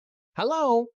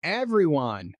Hello,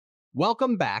 everyone.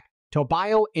 Welcome back to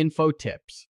BioInfo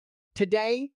Tips.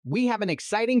 Today, we have an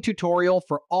exciting tutorial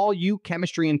for all you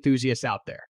chemistry enthusiasts out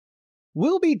there.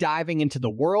 We'll be diving into the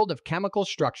world of chemical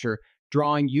structure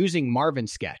drawing using Marvin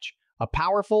Sketch, a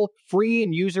powerful, free,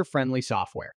 and user-friendly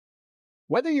software.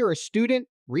 Whether you're a student,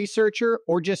 researcher,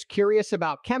 or just curious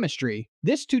about chemistry,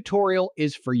 this tutorial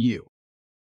is for you.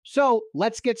 So,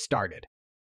 let's get started.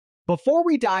 Before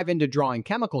we dive into drawing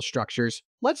chemical structures,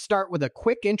 let's start with a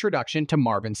quick introduction to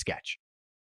Marvin Sketch.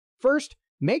 First,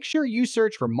 make sure you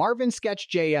search for Marvin Sketch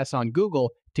JS on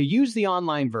Google to use the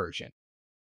online version.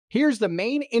 Here's the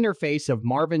main interface of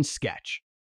Marvin Sketch.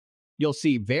 You'll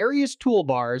see various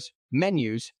toolbars,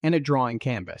 menus, and a drawing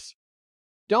canvas.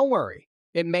 Don't worry,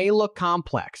 it may look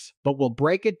complex, but we'll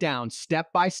break it down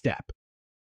step by step.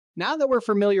 Now that we're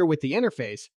familiar with the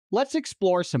interface, let's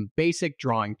explore some basic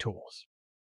drawing tools.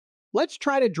 Let's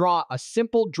try to draw a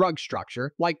simple drug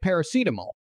structure like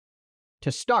paracetamol.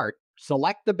 To start,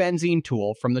 select the benzene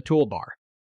tool from the toolbar.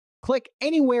 Click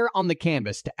anywhere on the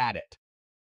canvas to add it.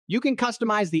 You can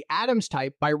customize the atoms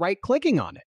type by right-clicking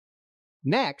on it.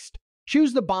 Next,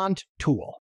 choose the bond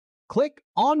tool. Click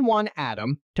on one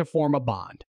atom to form a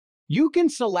bond. You can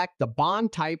select the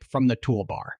bond type from the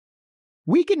toolbar.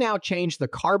 We can now change the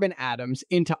carbon atoms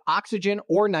into oxygen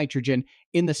or nitrogen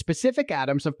in the specific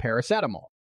atoms of paracetamol.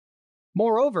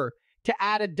 Moreover, to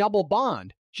add a double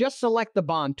bond, just select the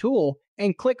bond tool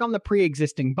and click on the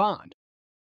pre-existing bond.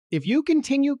 If you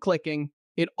continue clicking,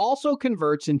 it also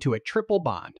converts into a triple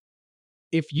bond.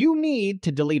 If you need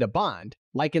to delete a bond,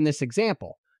 like in this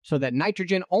example, so that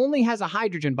nitrogen only has a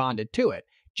hydrogen bonded to it,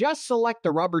 just select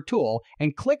the rubber tool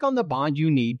and click on the bond you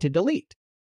need to delete.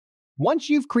 Once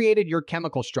you've created your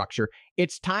chemical structure,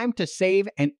 it's time to save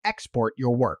and export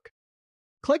your work.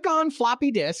 Click on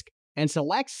floppy disk and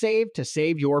select Save to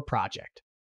save your project.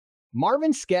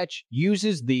 Marvin Sketch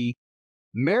uses the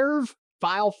MERV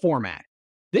file format.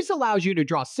 This allows you to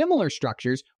draw similar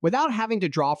structures without having to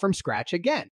draw from scratch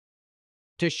again.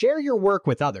 To share your work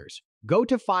with others, go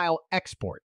to File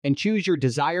Export and choose your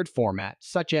desired format,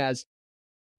 such as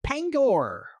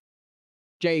Pangor.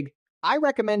 Jade, I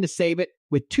recommend to save it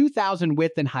with 2000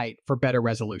 width and height for better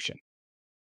resolution.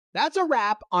 That's a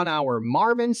wrap on our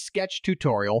Marvin Sketch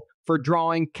tutorial for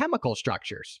drawing chemical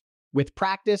structures. With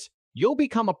practice, you'll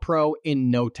become a pro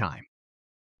in no time.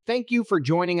 Thank you for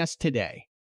joining us today.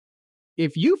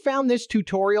 If you found this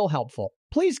tutorial helpful,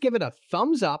 please give it a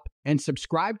thumbs up and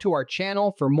subscribe to our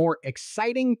channel for more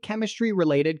exciting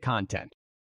chemistry-related content.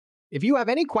 If you have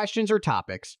any questions or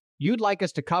topics you'd like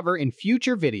us to cover in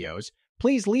future videos,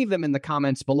 please leave them in the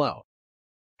comments below.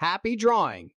 Happy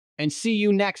drawing, and see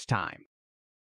you next time!